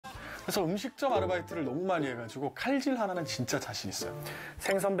그래서 음식점 아르바이트를 너무 많이 해가지고 칼질 하나는 진짜 자신 있어요.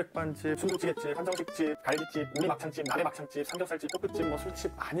 생선 백반집, 순두부찌개집, 한정식집, 갈비집, 우리 막창집, 남해 막창집, 삼겹살집, 떡국집, 뭐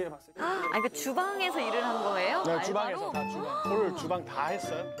술집 많이 해봤어요. 아, 그러니까 주방에서 일을 한 거예요? 네, 알바로? 주방에서 다 홀 주방 다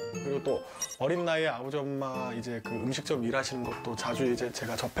했어요. 그리고 또 어린 나이에 아버지 엄마 이제 그 음식점 일하시는 것도 자주 이제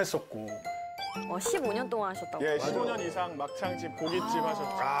제가 접했었고. 15년 동안 하셨다고? 예, 15년 이상 막창집, 고깃집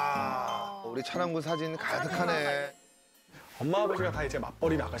하셨죠. 우리 차남구 사진 가득하네. 엄마 아버지가 다 이제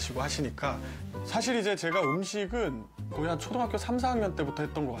맞벌이 나가시고 하시니까 사실 이제 제가 음식은 거의 한 초등학교 3, 4학년 때부터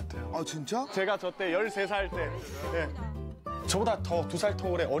했던 것 같아요. 아, 진짜? 제가 저 때 13살 때 예, 저보다 더 2살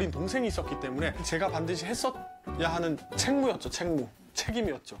터울의 어린 동생이 있었기 때문에 제가 반드시 했어야 하는 책무였죠, 책무.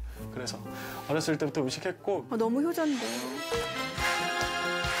 책임이었죠. 그래서 어렸을 때부터 음식했고. 너무 효자인데.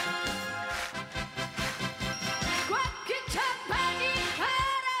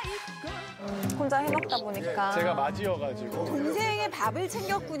 혼자 해먹다 보니까. 제가 맞이여가지고. 동생의 밥을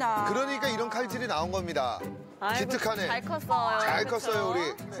챙겼구나. 그러니까 이런 칼질이 나온 겁니다. 아이고, 기특하네. 잘 컸어요. 잘 컸어요, 우리.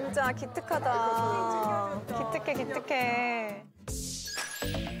 진짜 기특하다. 기특해, 기특해.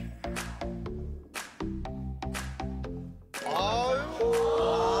 아유.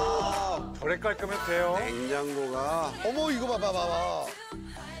 오래 깔끔해도 돼요. 냉장고가 어머, 이거 봐봐.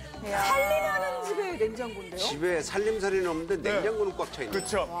 살림하는 집의 냉장고인데요? 집에 살림살이는 없는데 냉장고는 꽉 차 있네.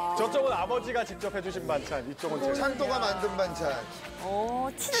 그렇죠. 저쪽은 아버지가 직접 해주신 반찬, 이쪽은 제가. 찬또가 만든 반찬.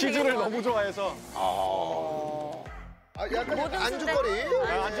 치즈를 너무 좋아해서. 약간 모든 안주거리.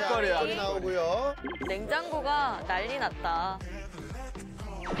 순대. 안주거리야. 안주거리 나오고요. 냉장고가 난리 났다.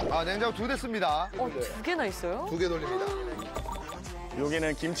 냉장고 2대 씁니다. 2개나 있어요? 2개 돌립니다.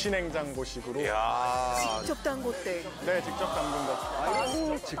 여기는 김치 냉장고식으로. 직접 담궜대. 네, 직접 담근 거.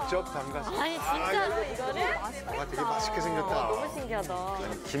 아이고, 직접 담가서. 아니, 진짜로 이거를? 아, 되게 맛있게 생겼다. 너무 신기하다.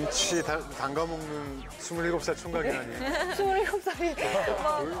 김치 담가 먹는 27살 총각이라니. 27살이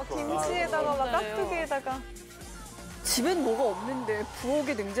막 김치에다가 막 깍두기에다가. 집엔 뭐가 없는데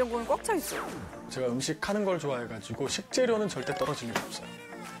부엌에 냉장고는 꽉 차 있어요. 제가 음식 하는 걸 좋아해가지고 식재료는 절대 떨어질 일 없어요.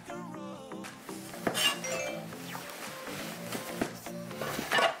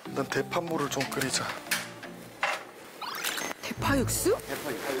 일단 대파물을 좀 끓이자. 대파 육수?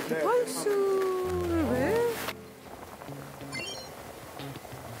 대파 육수를 왜?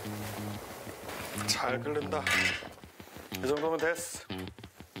 잘 끓는다. 이 정도면 됐어.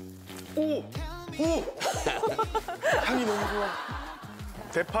 오! 향이 너무 좋아.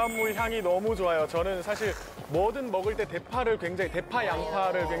 대파물 향이 너무 좋아요. 저는 사실 뭐든 먹을 때 대파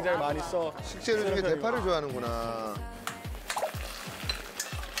양파를 굉장히 많이 써. 식재료 중에 대파를 좋아하는구나.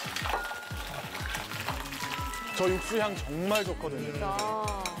 저 육수 향 정말 좋거든요.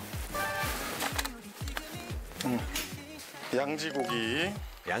 양지고기.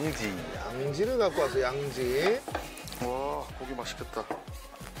 양지를 갖고 왔어, 양지. 와, 고기 맛있겠다.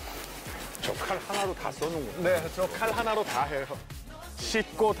 저 칼 하나로 다 써놓은 거. 네, 저 칼 하나로 다 해요.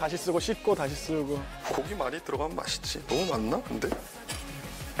 씻고 다시 쓰고, 씻고 다시 쓰고. 고기 많이 들어가면 맛있지. 너무 많나, 근데?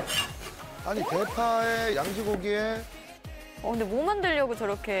 아니, 대파에 양지고기에. 근데 뭐 만들려고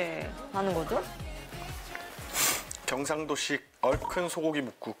저렇게 하는 거죠? 경상도식 얼큰 소고기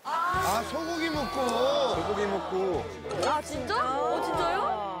묵국. 소고기 묵고. 소고기 묵국. 진짜?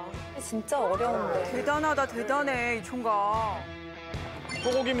 진짜요? 진짜 어려운데. 대단하다, 대단해, 이 총각.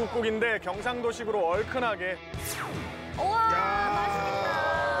 소고기 묵국인데 경상도식으로 얼큰하게.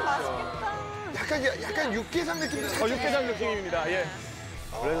 약간 육개장 느낌도 살짝. 육개장 느낌입니다. 예.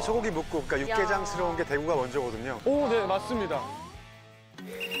 원래는 소고기 묵국, 그러니까 육개장스러운 게 대구가 먼저거든요. 오, 네, 맞습니다.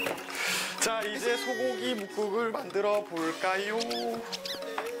 자, 이제 소고기 묵국을 만들어 볼까요?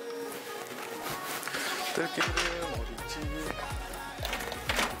 들기름 어딨지?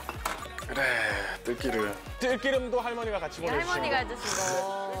 그래, 들기름. 들기름도 할머니가 같이 보내주신 할머니가 거. 해주신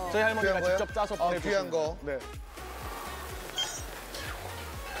거. 저희 할머니가 귀한 거요? 직접 짜서 보내주신 귀한 거. 네.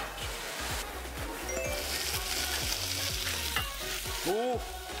 오,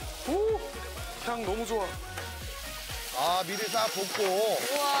 향 너무 좋아. 미리 싹 볶고.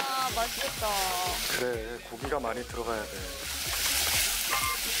 우와, 맛있겠다. 그래, 고기가 많이 들어가야 돼.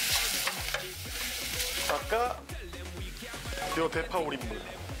 아까 요 대파 우린물.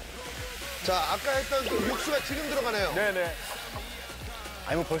 자, 아까 했던 그 육수가 지금 들어가네요. 네네.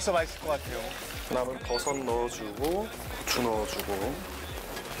 아니, 뭐 벌써 맛있을 것 같아요. 남은 버섯 넣어주고, 고추 넣어주고,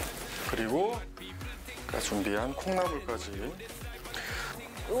 그리고 아까 준비한 콩나물까지.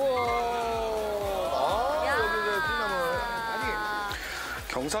 우와. 여기 콩나물. 아니,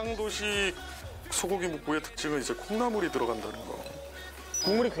 경상도식 소고기 묵국의 특징은 이제 콩나물이 들어간다는 거.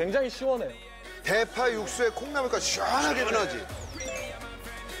 국물이 굉장히 시원해요. 대파 육수에 콩나물까지 시원하게 넣어지.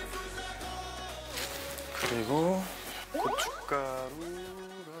 그리고 고춧가루가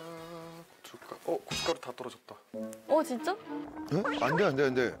고춧가루 다 떨어졌다. 진짜? 네? 안 돼, 안 돼,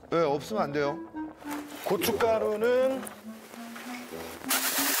 안 돼. 네, 없으면 안 돼요. 고춧가루는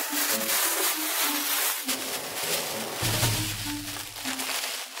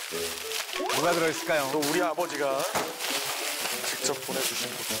뭐가 들어있을까요? 또 우리 아버지가 직접 보내주신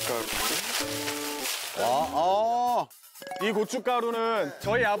고춧가루. 이 고춧가루는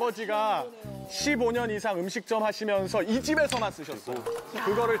저희 아버지가 15년 이상 음식점 하시면서 이 집에서만 쓰셨어요.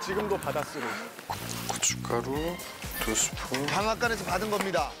 그거를 지금도 받아 쓰고. 고춧가루 2스푼. 방앗간에서 받은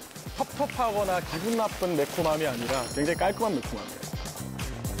겁니다. 텁텁하거나 기분 나쁜 매콤함이 아니라 굉장히 깔끔한 매콤함이에요.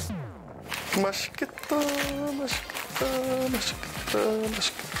 맛있겠다, 맛있겠다, 맛있겠다,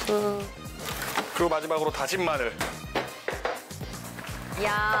 맛있겠다. 그리고 마지막으로 다진 마늘.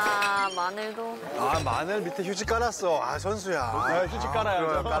 야 마늘도. 마늘 밑에 휴지 깔았어. 선수야. 휴지 깔아야죠.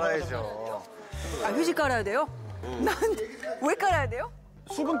 그럼 깔아야죠. 휴지 깔아야 돼요? 난 왜 깔아야 돼요?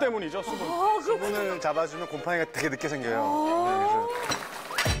 수분 때문이죠, 수분. 수분을 잡아주면 곰팡이가 되게 늦게 생겨요.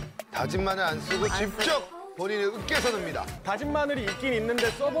 다진 마늘 안 쓰고 직접 본인의 으깨서 넣습니다. 다진 마늘이 있긴 있는데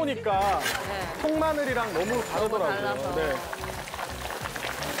써보니까 통마늘이랑 너무 다르더라고요. 달라서. 네.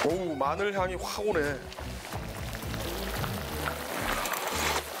 오우, 마늘 향이 확 오네.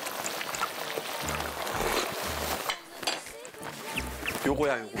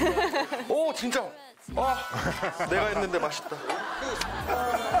 요거야, 요거. 오, 진짜. 내가 했는데 맛있다.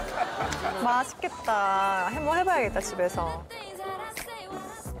 맛있겠다. 한번 해봐야겠다, 집에서.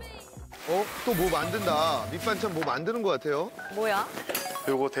 또 뭐 만든다. 밑반찬 뭐 만드는 것 같아요. 뭐야?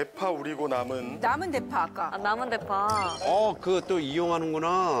 요거 대파 우리고 남은 남은 대파 아까. 남은 대파. 그거 또 이용하는구나.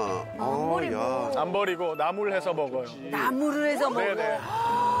 야. 안 버리고 나물 해서 먹어요. 나물을 해서 먹어. 네네.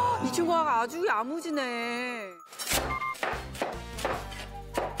 이 친구가 아주 야무지네.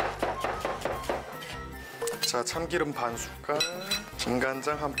 자, 참기름 반 숟갈,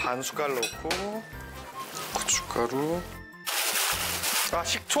 진간장 한 반 숟갈 넣고, 고춧가루.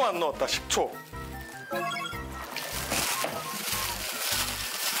 식초 안 넣었다, 식초.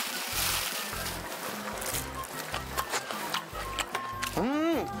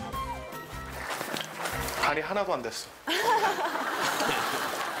 간이 하나도 안 됐어.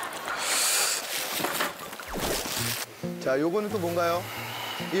 자, 요거는 또 뭔가요?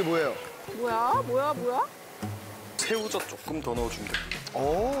 이게 뭐예요? 뭐야? 새우젓 조금 더 넣어주면 돼.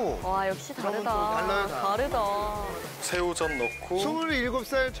 와 역시 다르다. 달라요, 다. 다르다. 새우젓 넣고.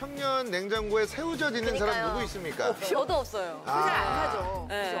 27살 청년 냉장고에 새우젓 있는 사람 그러니까요. 누구 있습니까? 저도 없어요. 잘 안 사죠.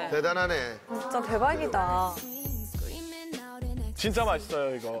 네. 대단하네. 진짜 대박이다. 진짜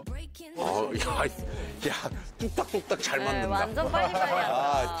맛있어요, 이거. 야, 뚝딱뚝딱 잘 네, 만든다. 완전 빨리빨리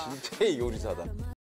한다. 진짜 요리사다.